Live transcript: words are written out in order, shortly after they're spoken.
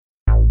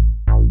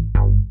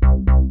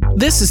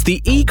This is the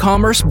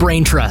E-commerce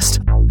Brain Trust,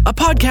 a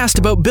podcast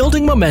about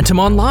building momentum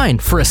online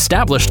for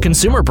established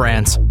consumer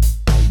brands.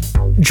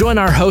 Join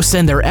our hosts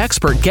and their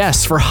expert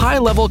guests for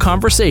high-level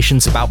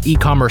conversations about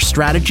e-commerce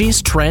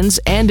strategies, trends,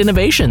 and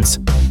innovations.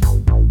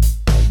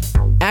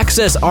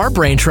 Access our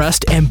Brain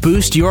Trust and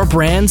boost your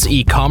brand's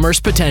e-commerce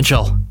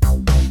potential.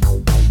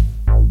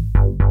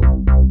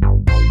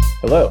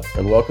 Hello,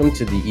 and welcome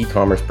to the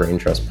E-commerce Brain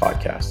Trust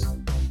podcast.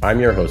 I'm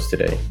your host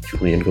today,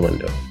 Julian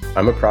Galindo.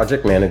 I'm a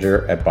project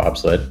manager at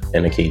Bobsled,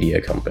 an Acadia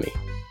company,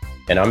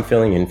 and I'm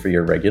filling in for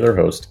your regular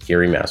host,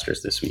 Kiri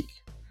Masters, this week.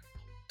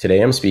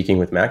 Today, I'm speaking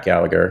with Matt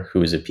Gallagher,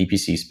 who is a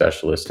PPC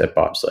specialist at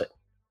Bobsled.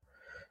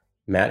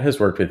 Matt has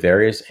worked with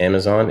various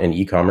Amazon and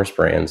e-commerce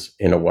brands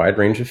in a wide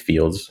range of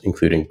fields,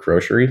 including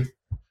grocery,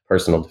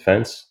 personal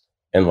defense,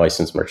 and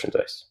licensed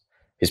merchandise.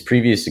 His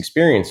previous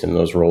experience in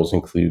those roles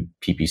include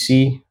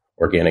PPC,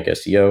 organic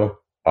SEO,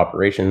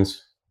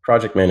 operations,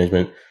 project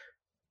management,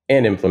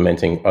 and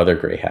implementing other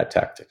gray hat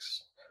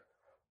tactics.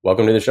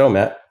 Welcome to the show,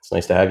 Matt. It's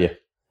nice to have you.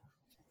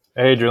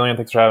 Hey, Julian.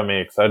 Thanks for having me.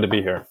 Excited to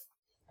be here.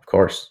 Of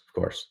course.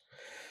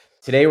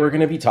 Today, we're going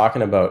to be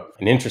talking about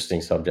an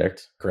interesting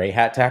subject, gray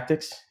hat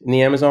tactics in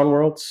the Amazon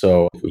world.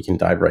 So we can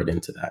dive right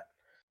into that.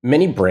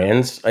 Many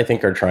brands, I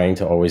think, are trying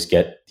to always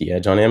get the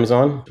edge on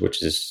Amazon,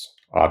 which is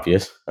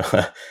obvious.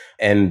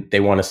 And they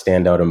want to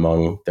stand out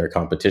among their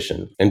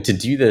competition. And to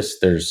do this,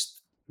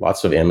 there's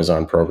lots of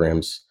Amazon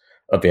programs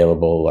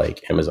available,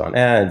 like Amazon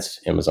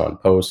Ads, Amazon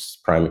Posts,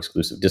 Prime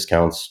exclusive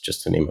discounts,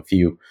 just to name a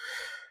few.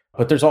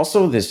 But there's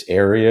also this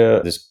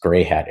area, this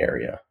gray hat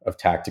area of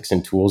tactics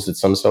and tools that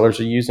some sellers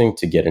are using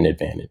to get an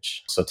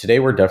advantage. So today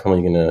we're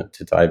definitely going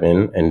to dive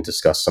in and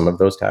discuss some of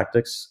those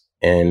tactics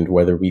and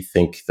whether we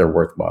think they're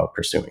worthwhile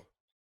pursuing.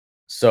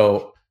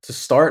 So to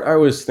start, I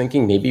was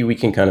thinking maybe we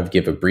can kind of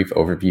give a brief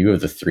overview of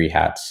the three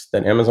hats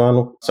that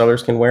Amazon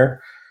sellers can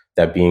wear,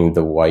 that being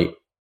the white,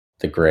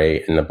 the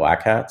gray, and the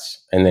black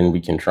hats. And then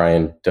we can try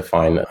and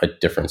define a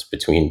difference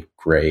between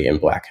gray and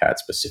black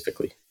hats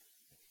specifically.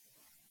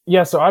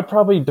 Yeah, so I'd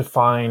probably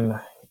define,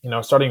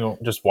 starting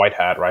just white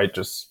hat, right?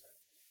 Just,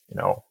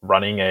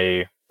 running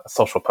a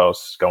social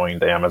post going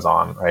to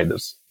Amazon, right?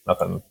 There's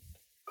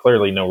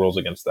clearly no rules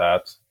against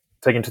that.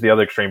 Taking to the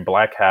other extreme,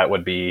 black hat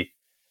would be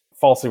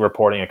falsely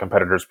reporting a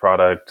competitor's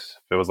product.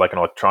 If it was like an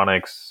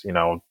electronics,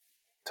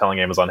 telling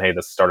Amazon, hey,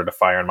 this started a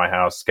fire in my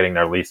house, getting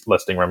their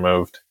listing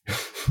removed.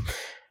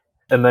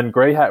 And then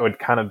gray hat would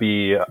kind of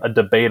be a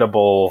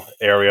debatable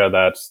area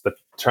that the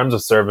terms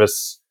of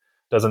service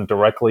doesn't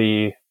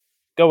directly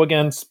go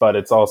against, but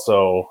it's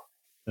also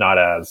not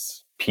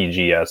as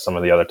PG as some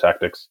of the other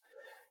tactics.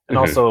 And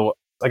also,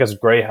 I guess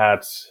gray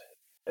hats,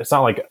 it's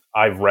not like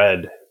I've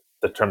read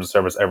the terms of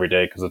service every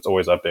day because it's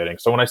always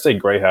updating. So when I say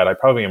gray hat, I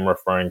probably am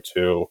referring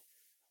to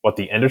what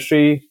the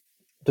industry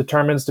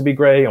determines to be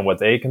gray and what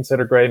they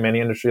consider gray. Many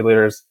industry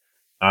leaders,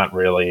 not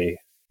really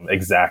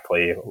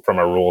exactly from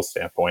a rules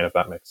standpoint, if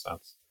that makes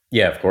sense.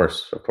 Yeah, of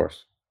course.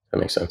 That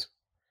makes sense.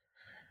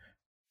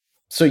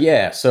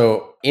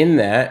 So in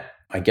that,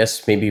 I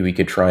guess maybe we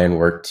could try and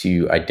work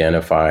to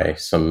identify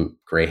some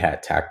gray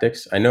hat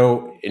tactics. I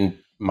know in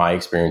my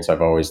experience,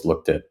 I've always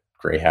looked at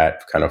gray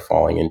hat kind of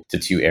falling into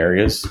two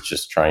areas,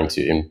 just trying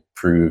to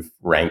improve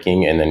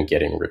ranking and then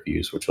getting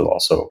reviews, which will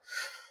also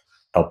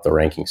help the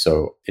ranking.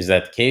 So is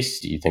that the case?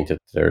 Do you think that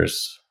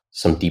there's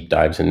some deep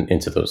dives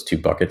into those two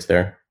buckets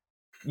there?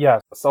 Yeah.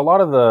 So a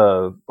lot of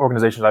the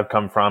organizations I've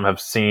come from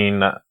have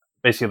seen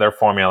basically their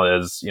formula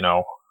is,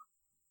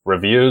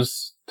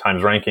 reviews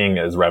times ranking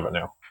is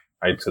revenue,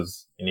 right?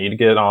 Because you need to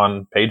get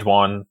on page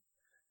one.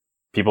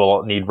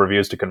 People need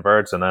reviews to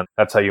convert, and then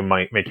that's how you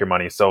might make your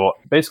money. So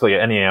basically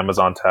any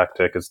Amazon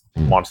tactic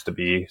wants to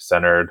be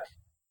centered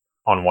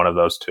on one of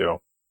those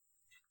two.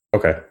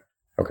 Okay.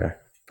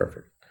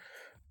 Perfect.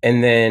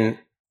 And then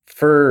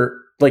for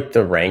like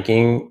the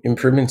ranking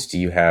improvements, do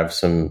you have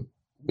some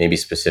maybe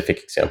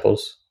specific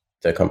examples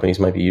that companies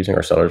might be using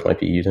or sellers might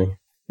be using?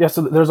 Yeah,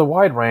 so there's a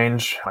wide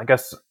range. I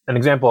guess an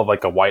example of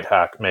like a white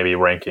hat maybe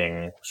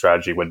ranking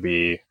strategy would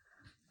be,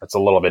 that's a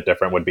little bit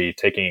different, would be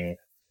taking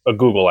a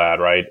Google ad,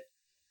 right?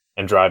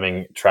 And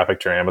driving traffic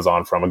to your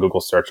Amazon from a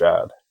Google search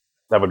ad.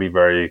 That would be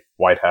very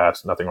white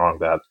hat, nothing wrong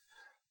with that.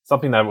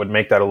 Something that would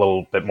make that a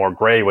little bit more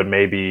gray would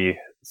maybe,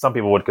 some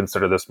people would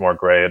consider this more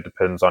gray, it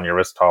depends on your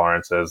risk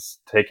tolerances,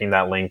 taking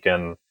that link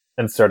and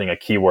inserting a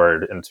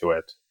keyword into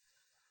it.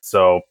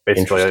 So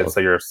basically, let's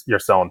say you're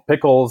selling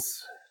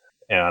pickles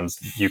and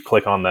you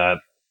click on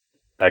that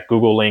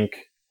Google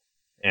link,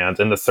 and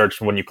in the search,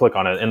 when you click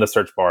on it in the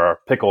search bar,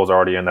 pickles are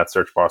already in that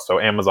search bar.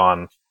 So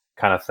Amazon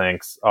kind of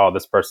thinks, oh,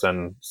 this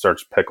person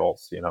searched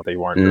pickles. They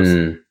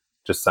weren't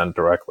just sent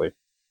directly.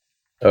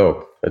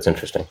 Oh, that's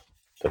interesting.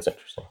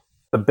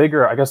 The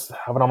bigger, I guess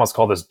I would almost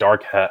call this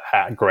dark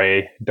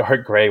gray.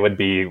 Dark gray would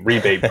be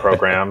rebate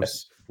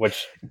programs,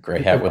 which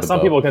gray hat with some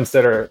people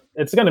consider,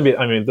 it's going to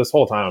be, this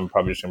whole time I'm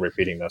probably just going to be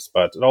repeating this,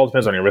 but it all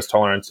depends on your risk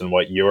tolerance and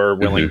what you're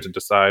willing to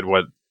decide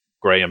what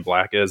gray and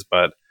black is.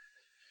 But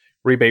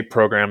rebate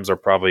programs are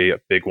probably a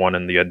big one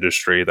in the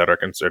industry that are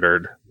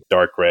considered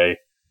dark gray.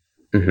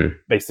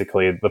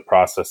 Basically, the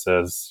process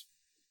is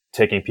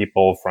taking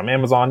people from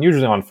Amazon,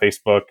 usually on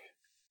Facebook,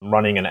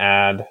 running an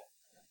ad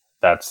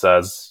that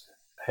says,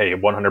 hey,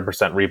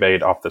 100%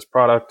 rebate off this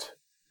product,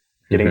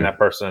 getting that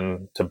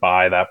person to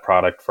buy that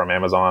product from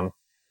Amazon,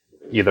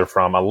 either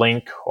from a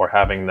link or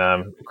having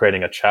them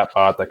creating a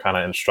chatbot that kind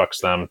of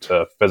instructs them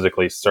to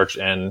physically search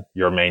in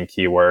your main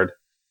keyword.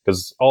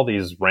 Because all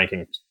these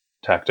ranking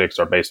tactics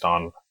are based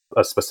on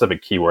a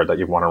specific keyword that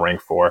you want to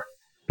rank for.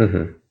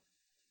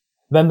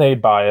 Then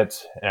they'd buy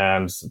it.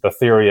 And the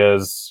theory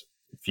is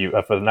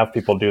if enough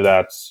people do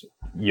that,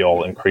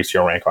 you'll increase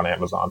your rank on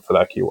Amazon for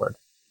that keyword.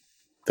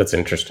 That's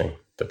interesting.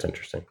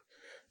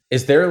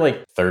 Is there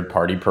like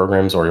third-party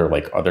programs or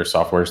like other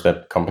softwares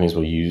that companies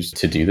will use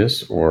to do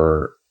this,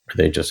 or are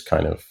they just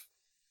kind of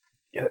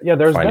yeah,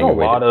 there's been a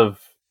lot of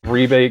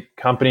rebate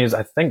companies.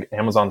 I think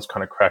Amazon's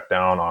kind of cracked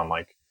down on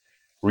like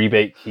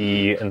rebate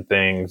key and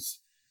things.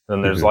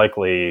 And there's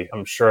likely,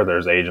 I'm sure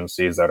there's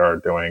agencies that are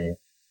doing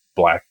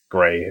black,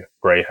 gray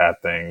hat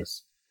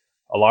things.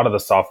 A lot of the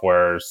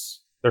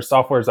there's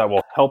softwares that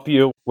will help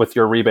you with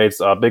your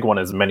rebates. A big one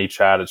is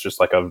ManyChat. It's just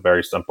like a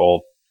very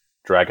simple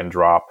drag and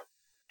drop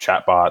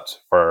chatbot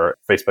for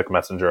Facebook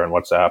Messenger and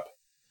WhatsApp.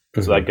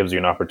 So that gives you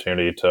an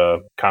opportunity to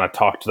kind of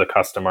talk to the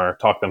customer,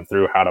 talk them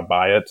through how to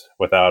buy it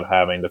without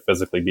having to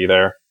physically be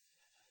there.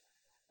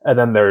 And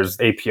then there's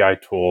API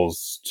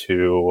tools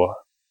to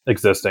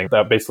existing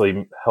that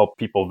basically help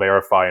people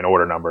verify an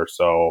order number.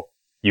 So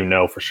you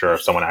know for sure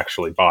if someone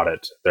actually bought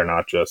it. They're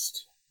not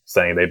just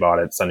saying they bought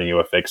it, sending you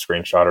a fake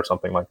screenshot or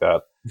something like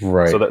that.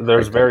 Right. So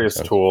there's various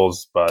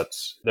tools, but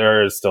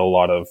there is still a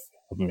lot of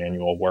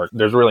manual work.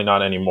 There's really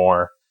not any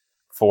more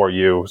for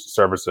you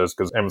services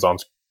because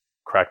Amazon's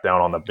cracked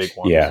down on the big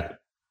ones. Yeah.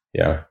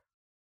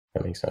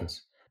 That makes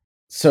sense.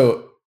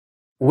 So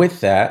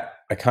with that,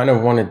 I kind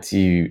of wanted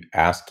to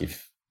ask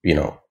if,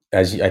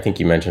 as I think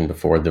you mentioned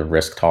before, the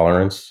risk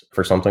tolerance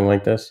for something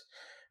like this,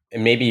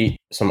 and maybe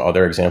some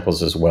other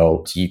examples as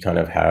well. Do you kind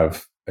of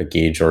have a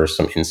gauge or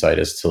some insight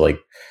as to like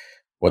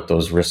what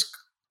those risk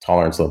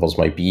tolerance levels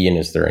might be? And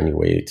is there any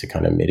way to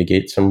kind of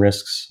mitigate some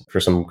risks for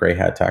some gray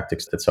hat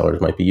tactics that sellers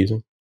might be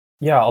using?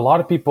 Yeah, a lot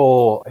of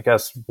people, I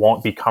guess,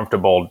 won't be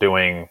comfortable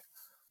doing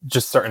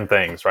just certain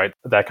things, right?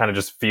 That kind of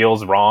just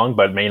feels wrong,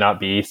 but may not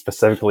be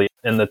specifically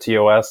in the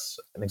TOS.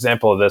 An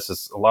example of this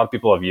is a lot of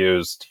people have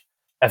used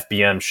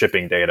FBM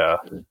shipping data.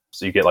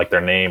 So you get like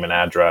their name and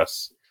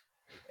address,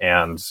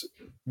 and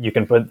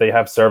they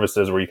have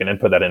services where you can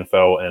input that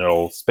info and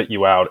it'll spit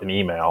you out an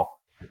email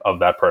of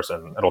that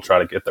person. It'll try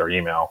to get their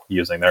email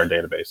using their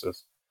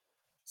databases.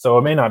 So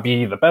it may not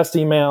be the best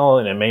email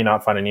and it may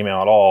not find an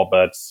email at all,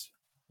 but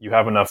you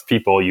have enough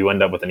people, you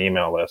end up with an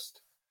email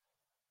list.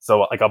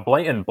 So like a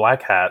blatant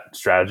black hat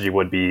strategy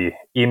would be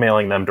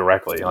emailing them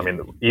directly. I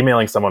mean,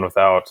 emailing someone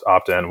without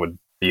opt-in would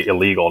be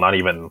illegal, not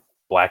even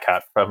black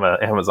hat from an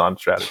Amazon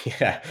strategy.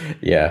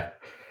 Yeah.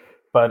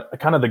 But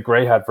kind of the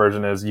gray hat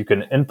version is you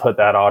can input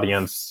that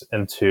audience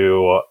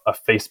into a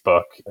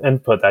Facebook,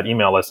 input that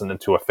email list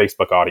into a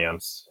Facebook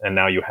audience. And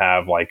now you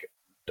have like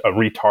a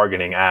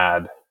retargeting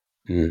ad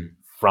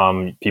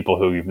from people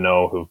who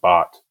who've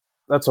bought.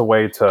 That's a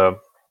way to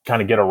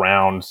kind of get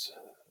around,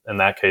 in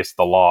that case,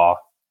 the law.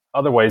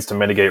 Other ways to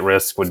mitigate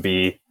risk would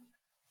be,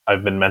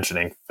 I've been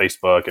mentioning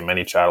Facebook and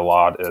ManyChat a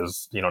lot,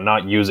 is,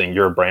 not using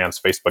your brand's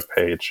Facebook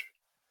page.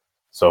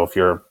 So if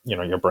your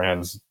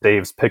brand's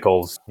Dave's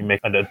Pickles, you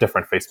make a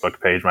different Facebook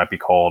page, might be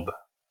called,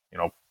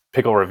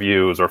 pickle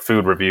reviews or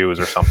food reviews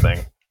or something.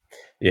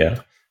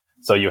 Yeah.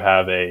 So you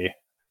have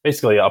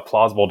basically a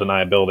plausible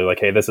deniability, like,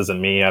 hey, this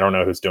isn't me. I don't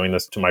know who's doing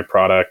this to my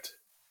product.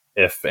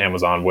 If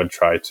Amazon would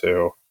try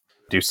to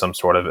do some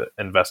sort of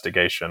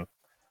investigation.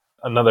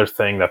 Another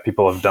thing that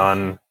people have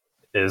done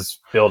is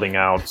building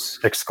out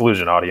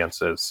exclusion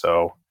audiences.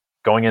 So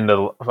going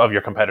into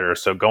your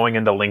competitors. So going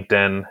into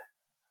LinkedIn,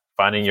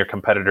 finding your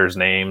competitors'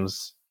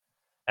 names,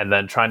 and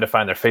then trying to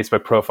find their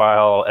Facebook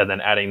profile and then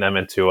adding them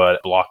into a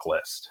block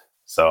list.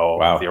 So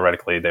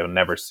Theoretically, they would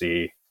never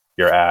see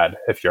your ad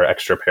if you're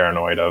extra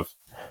paranoid of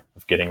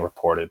getting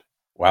reported.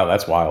 Wow,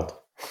 that's wild.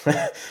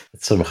 That's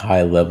some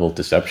high-level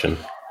deception.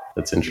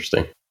 That's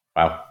interesting.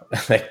 Wow.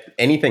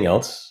 Anything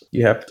else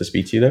you have to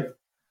speak to there?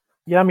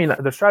 Yeah, I mean,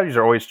 the strategies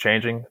are always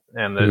changing.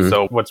 And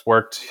so what's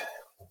worked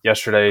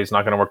yesterday is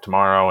not going to work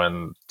tomorrow.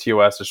 And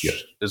TOS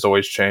is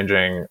always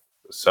changing.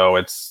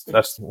 So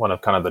that's one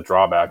of kind of the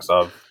drawbacks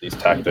of these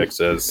tactics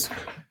is,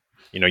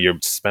 you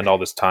spend all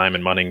this time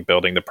and money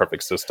building the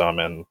perfect system.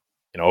 And,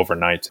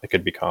 overnight, it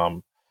could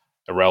become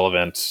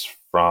irrelevant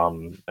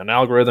from an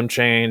algorithm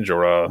change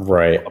or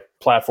a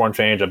platform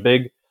change.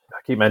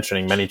 I keep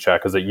mentioning ManyChat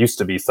because it used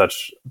to be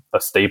such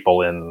a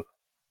staple in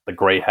the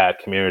gray hat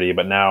community,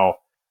 but now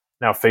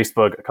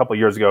Facebook, a couple of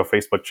years ago,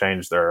 Facebook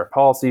changed their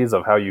policies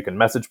of how you can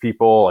message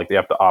people, like they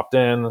have to opt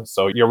in.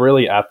 So you're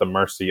really at the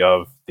mercy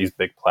of these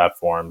big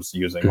platforms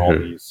using all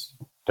these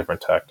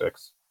different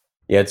tactics.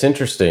 Yeah, it's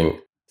interesting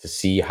to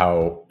see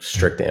how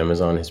strict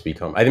Amazon has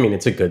become. I mean,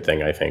 it's a good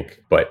thing, I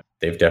think, but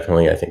they've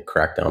definitely, I think,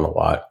 cracked down a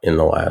lot in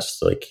the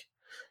last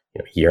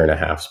year and a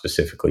half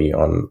specifically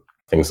on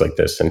things like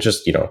this and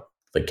just,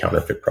 like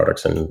counterfeit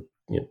products and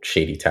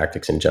shady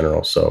tactics in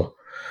general. So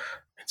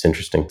it's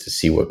interesting to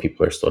see what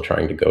people are still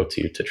trying to go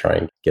to try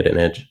and get an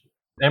edge.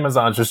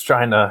 Amazon's just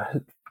trying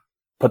to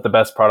put the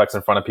best products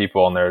in front of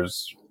people, and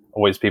there's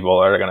always people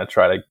that are going to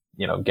try to,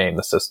 game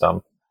the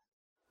system.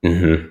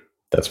 Mm-hmm.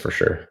 That's for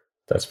sure.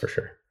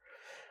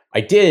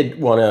 I did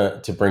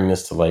want to bring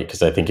this to light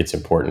because I think it's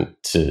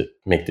important to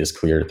make this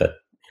clear that,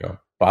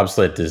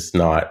 Bobsled does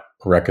not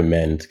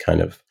recommend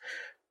kind of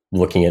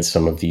looking at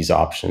some of these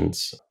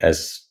options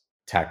as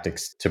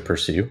tactics to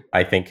pursue.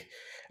 I think,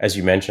 as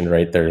you mentioned,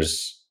 right,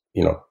 there's,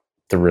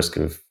 the risk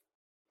of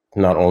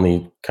not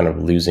only kind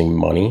of losing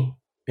money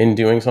in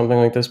doing something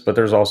like this, but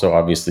there's also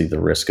obviously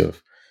the risk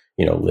of,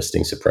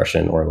 listing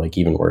suppression or like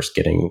even worse,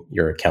 getting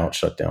your account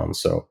shut down.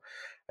 So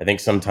I think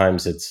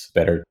sometimes it's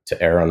better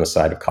to err on the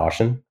side of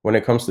caution when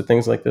it comes to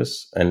things like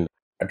this. And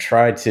I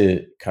try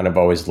to kind of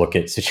always look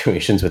at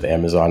situations with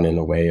Amazon in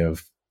a way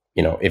of,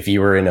 if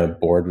you were in a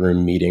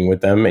boardroom meeting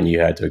with them and you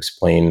had to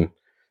explain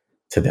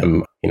to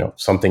them,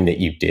 something that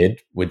you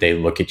did, would they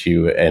look at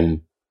you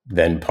and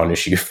then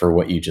punish you for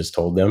what you just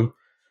told them?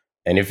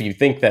 And if you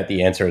think that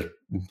the answer is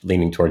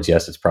leaning towards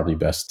yes, it's probably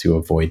best to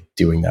avoid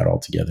doing that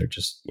altogether.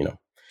 Just,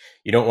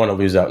 you don't want to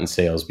lose out in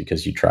sales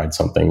because you tried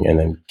something and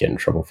then get in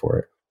trouble for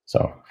it.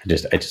 So I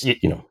just,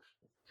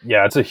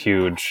 Yeah, it's a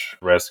huge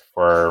risk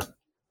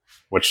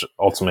which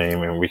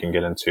ultimately, we can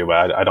get into,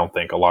 but I don't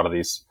think a lot of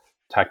these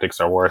tactics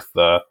are worth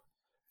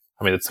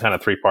it's kind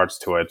of three parts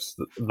to it. It's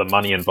the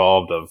money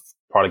involved of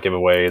product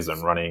giveaways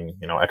and running,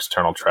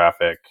 external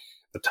traffic,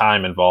 the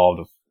time involved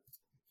of,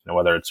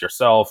 whether it's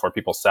yourself or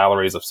people's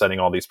salaries of setting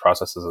all these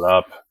processes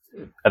up,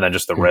 and then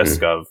just the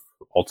risk of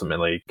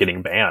ultimately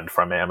getting banned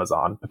from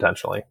Amazon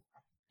potentially.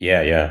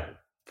 Yeah,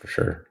 for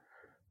sure.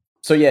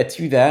 So yeah,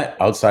 to that,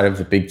 outside of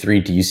the big three,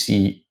 do you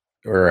see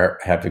or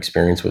have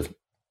experience with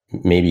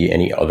maybe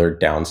any other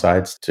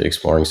downsides to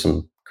exploring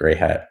some gray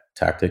hat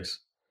tactics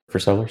for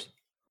sellers?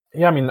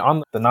 Yeah,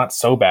 on the not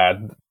so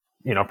bad,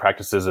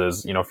 practices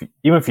is,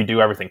 even if you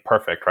do everything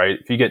perfect, right?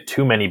 If you get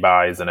too many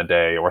buys in a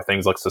day or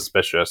things look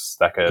suspicious,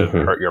 that could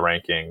hurt your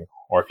ranking.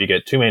 Or if you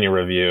get too many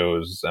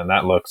reviews and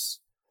that looks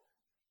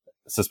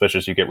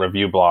suspicious, you get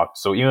review blocked.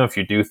 So even if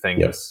you do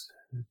things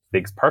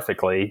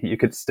perfectly, you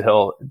could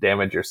still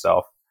damage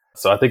yourself.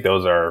 So I think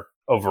those are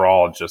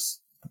overall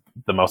just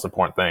the most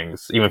important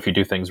things. Even if you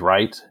do things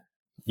right,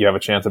 you have a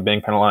chance of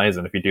being penalized.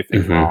 And if you do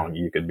things wrong,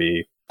 you could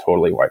be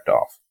totally wiped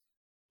off.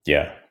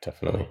 Yeah,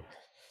 definitely.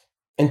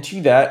 And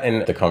to that,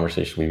 and the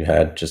conversation we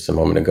had just a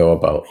moment ago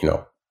about,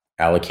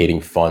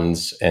 allocating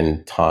funds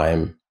and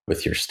time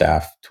with your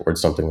staff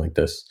towards something like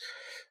this,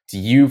 do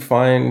you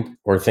find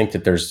or think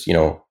that there's,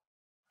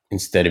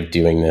 instead of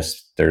doing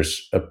this,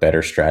 there's a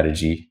better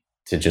strategy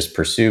to just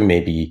pursue,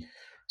 maybe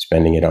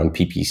spending it on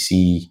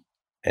PPC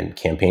and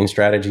campaign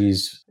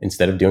strategies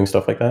instead of doing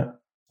stuff like that?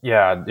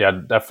 Yeah,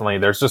 definitely.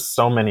 There's just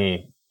so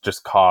many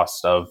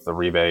costs of the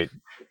rebate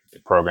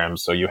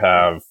programs. So you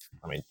have,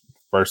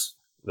 first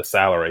the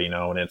salary,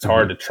 and it's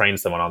hard to train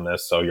someone on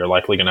this. So you're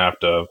likely going to have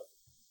to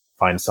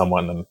find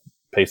someone and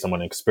pay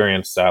someone an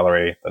experienced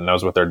salary that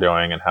knows what they're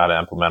doing and how to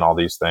implement all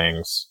these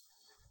things.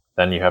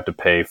 Then you have to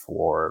pay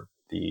for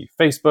the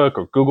Facebook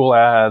or Google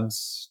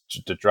ads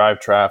to drive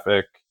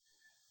traffic.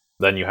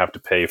 Then you have to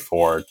pay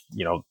for,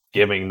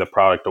 giving the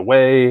product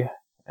away.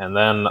 And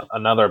then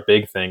another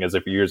big thing is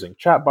if you're using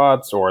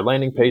chatbots or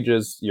landing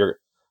pages, your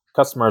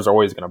customers are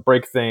always going to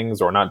break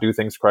things or not do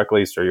things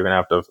correctly. So you're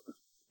going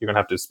to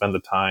have to spend the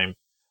time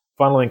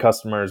funneling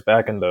customers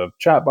back into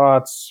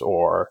chatbots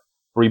or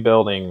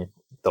rebuilding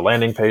the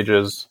landing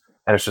pages.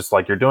 And it's just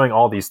like you're doing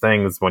all these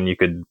things when you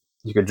could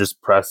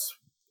just press,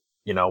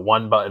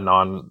 one button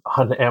on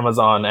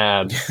Amazon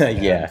ads.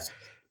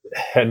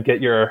 And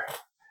get your,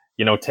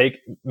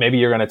 maybe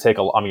you're going to take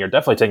you're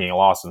definitely taking a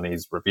loss in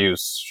these review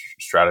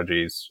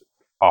strategies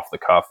off the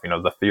cuff.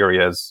 The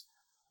theory is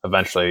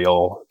eventually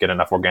you'll get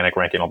enough organic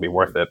ranking, it'll be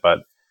worth it. But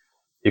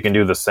you can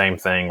do the same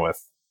thing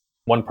with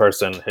one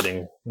person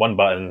hitting one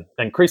button,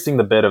 increasing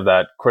the bid of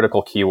that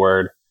critical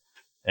keyword,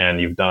 and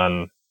you've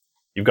gone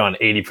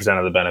 80%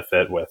 of the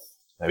benefit with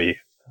maybe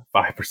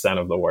 5%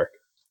 of the work.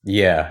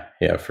 Yeah,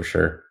 for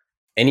sure.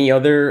 Any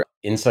other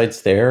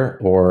insights there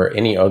or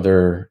any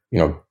other,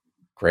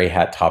 gray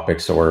hat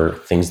topics or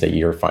things that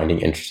you're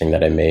finding interesting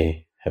that I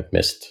may have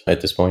missed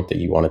at this point that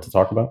you wanted to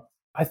talk about?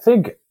 I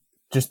think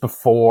just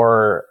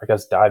before,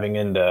 diving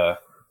into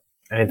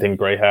anything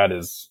gray hat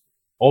is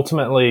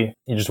ultimately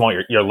you just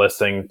want your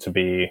listing to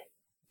be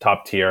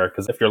top tier.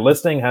 Because if your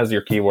listing has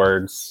your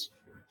keywords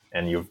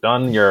and you've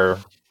done your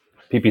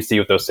PPC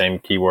with those same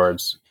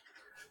keywords,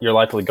 you're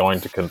likely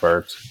going to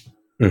convert.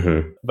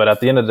 But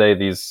at the end of the day,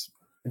 these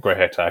gray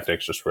hat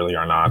tactics just really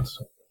are not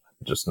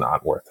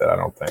worth it, I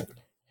don't think.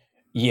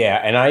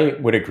 Yeah, and I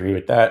would agree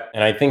with that.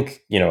 And I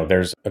think,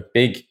 there's a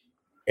big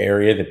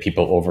area that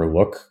people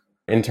overlook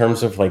in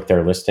terms of like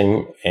their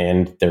listing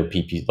and their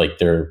PP, like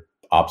their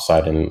ops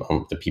side and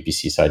the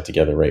PPC side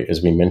together, right?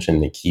 As we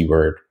mentioned, the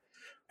keyword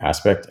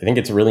aspect, I think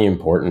it's really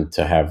important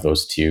to have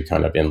those two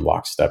kind of in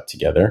lockstep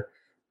together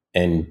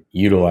and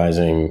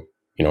utilizing,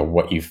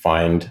 what you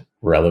find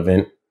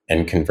relevant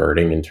and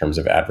converting in terms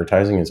of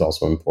advertising is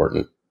also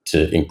important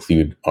to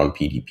include on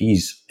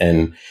PDPs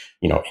and,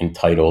 in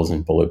titles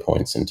and bullet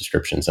points and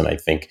descriptions. And I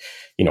think,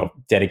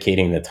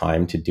 dedicating the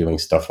time to doing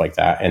stuff like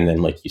that. And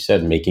then, like you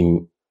said,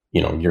 making,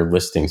 your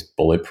listings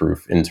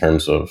bulletproof in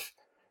terms of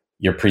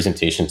your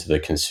presentation to the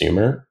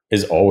consumer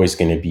is always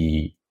going to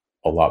be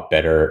a lot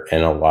better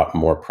and a lot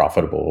more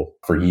profitable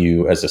for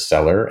you as a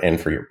seller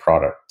and for your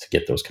product to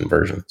get those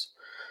conversions.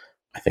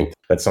 I think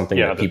that's something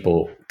that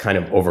people kind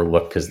of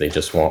overlook because they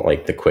just want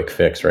like the quick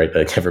fix, right?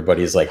 Like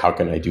everybody's like, how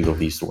can I do the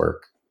least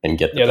work and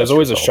get the there's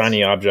always results? A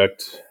shiny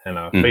object in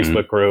a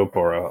Facebook group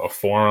or a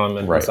forum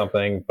and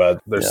something,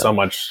 but there's so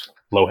much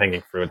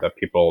low-hanging fruit that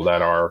people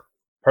that are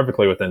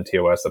perfectly within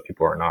TOS that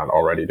people are not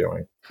already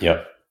doing.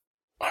 Yep.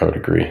 I would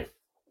agree.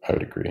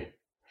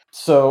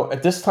 So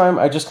at this time,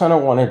 I just kind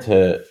of wanted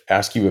to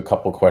ask you a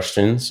couple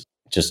questions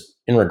just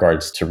in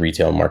regards to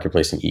retail,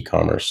 marketplace, and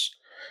e-commerce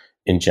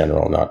in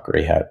general, not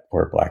gray hat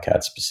or black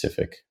hat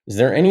specific. Is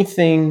there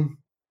anything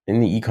in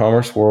the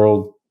e-commerce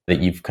world that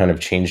you've kind of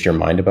changed your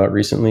mind about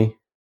recently?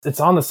 It's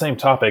on the same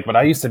topic, but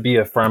I used to be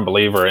a firm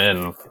believer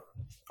in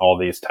all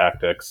these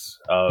tactics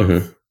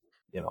of,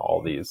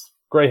 all these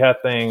gray hat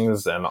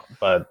things.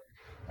 But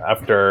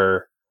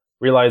after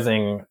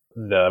realizing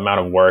the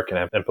amount of work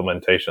and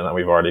implementation that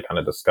we've already kind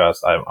of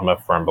discussed, I'm a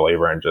firm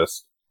believer in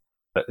just,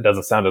 it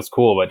doesn't sound as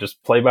cool, but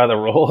just play by the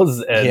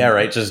rules.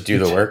 And just do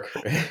the work.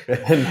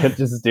 and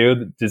just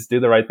do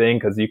the right thing,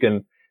 because you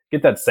can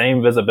get that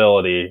same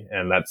visibility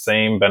and that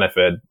same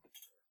benefit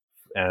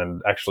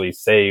and actually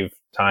save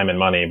time and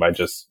money by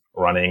just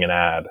running an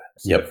ad.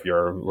 So if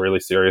you're really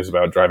serious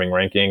about driving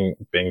ranking,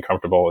 being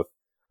comfortable with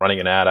running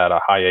an ad at a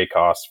high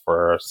ACoS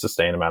for a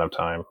sustained amount of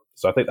time.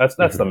 So I think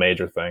that's the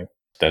major thing.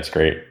 That's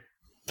great.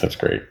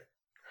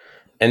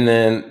 And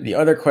then the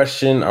other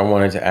question I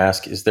wanted to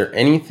ask, is there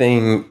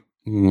anything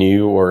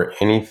new or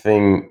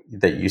anything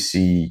that you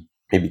see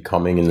maybe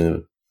coming in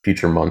the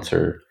future months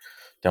or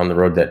down the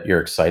road that you're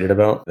excited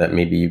about that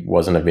maybe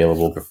wasn't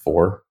available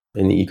before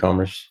in the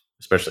e-commerce,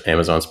 especially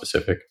Amazon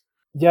specific?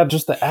 Yeah,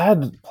 just the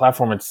ad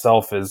platform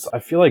itself I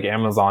feel like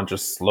Amazon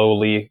just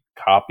slowly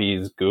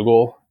copies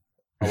Google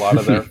a lot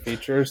of their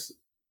features.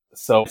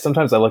 So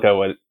sometimes I look at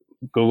what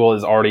Google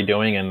is already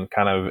doing and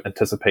kind of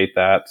anticipate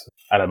that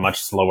at a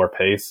much slower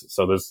pace.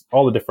 So there's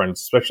all the different,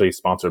 especially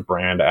sponsored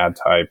brand ad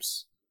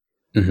types.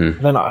 And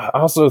then I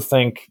also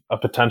think a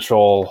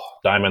potential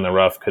diamond in the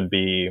rough could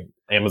be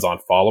Amazon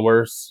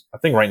followers. I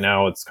think right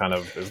now it's kind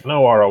of, there's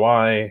no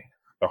ROI,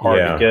 they're hard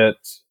to get.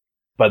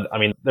 But I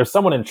mean, there's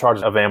someone in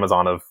charge of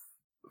Amazon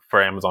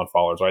for Amazon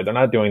followers, right? They're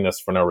not doing this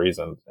for no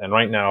reason. And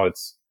right now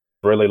it's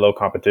really low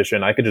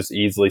competition. I could just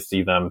easily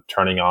see them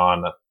turning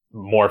on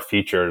more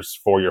features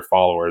for your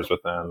followers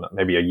within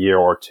maybe a year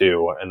or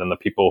two. And then the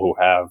people who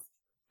have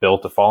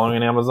built a following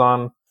in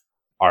Amazon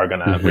are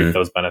going to reap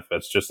those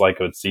benefits, just like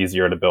it's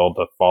easier to build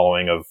a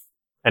following of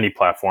any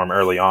platform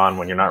early on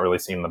when you're not really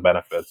seeing the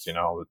benefits.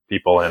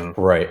 People in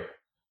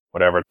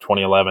whatever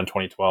 2011,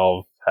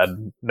 2012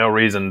 had no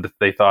reason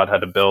they thought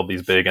had to build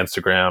these big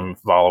Instagram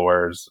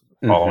followings.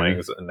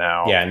 And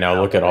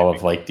now look at all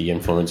of like the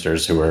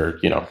influencers who are,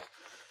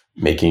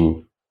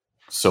 making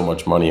so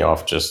much money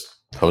off just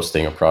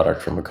posting a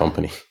product from a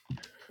company.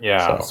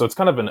 So it's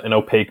kind of an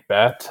opaque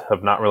bet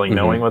of not really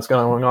knowing what's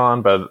going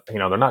on, but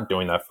they're not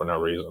doing that for no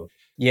reason.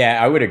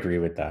 Yeah, I would agree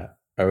with that.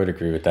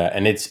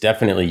 And it's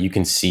definitely, you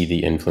can see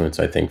the influence,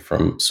 I think,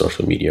 from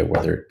social media,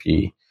 whether it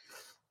be,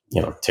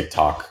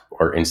 TikTok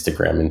or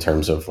Instagram, in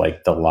terms of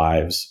like the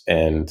lives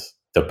and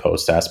the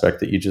post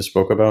aspect that you just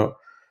spoke about.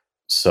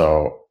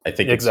 So I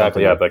think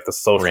exactly, like the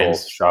social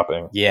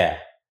shopping. Yeah.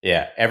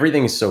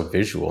 Everything is so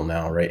visual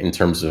now, right? In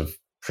terms of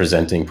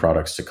presenting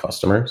products to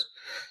customers.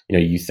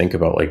 You think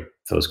about like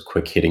those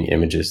quick hitting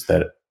images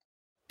that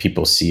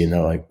people see and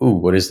they're like, ooh,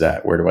 what is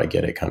that? Where do I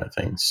get it? Kind of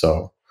thing.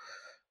 So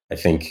I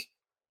think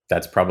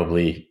that's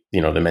probably,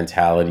 the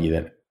mentality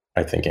that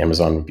I think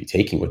Amazon would be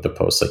taking with the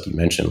posts, like you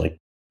mentioned. Like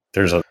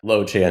there's a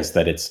low chance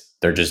that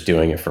they're just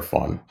doing it for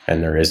fun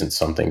and there isn't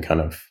something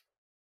kind of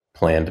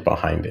planned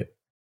behind it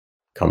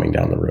coming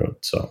down the road.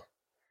 So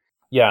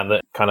yeah, and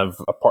the kind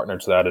of a partner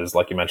to that is,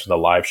 like you mentioned, the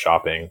live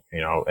shopping.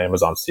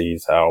 Amazon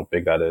sees how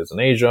big that is in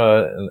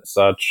Asia and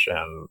such,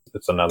 and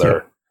it's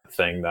another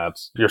thing that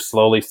you're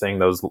slowly seeing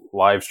those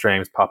live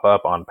streams pop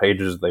up on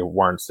pages they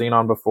weren't seen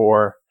on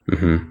before.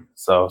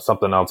 So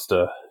something else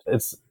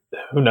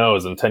who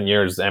knows, in 10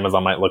 years,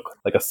 Amazon might look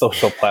like a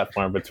social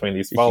platform between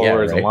these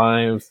followers and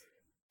lives.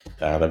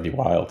 That'd be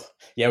wild.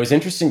 Yeah, it was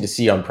interesting to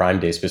see on Prime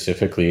Day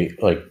specifically,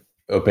 like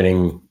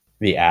opening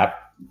the app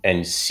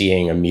and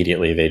seeing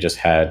immediately they just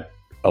had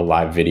a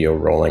live video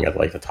rolling at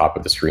like the top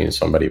of the screen.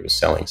 Somebody was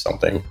selling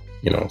something,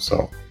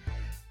 so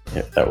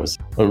that was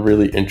a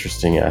really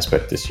interesting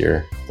aspect this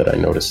year that I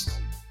noticed.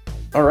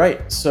 All right.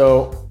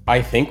 So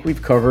I think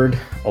we've covered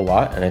a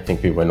lot and I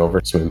think we went over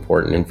some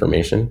important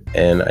information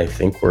and I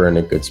think we're in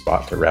a good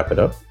spot to wrap it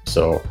up.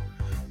 So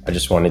I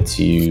just wanted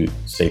to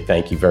say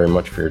thank you very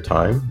much for your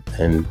time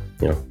and,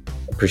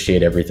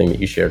 appreciate everything that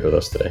you shared with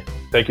us today.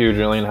 Thank you,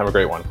 Julian. Have a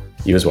great one.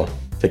 You as well.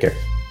 Take care.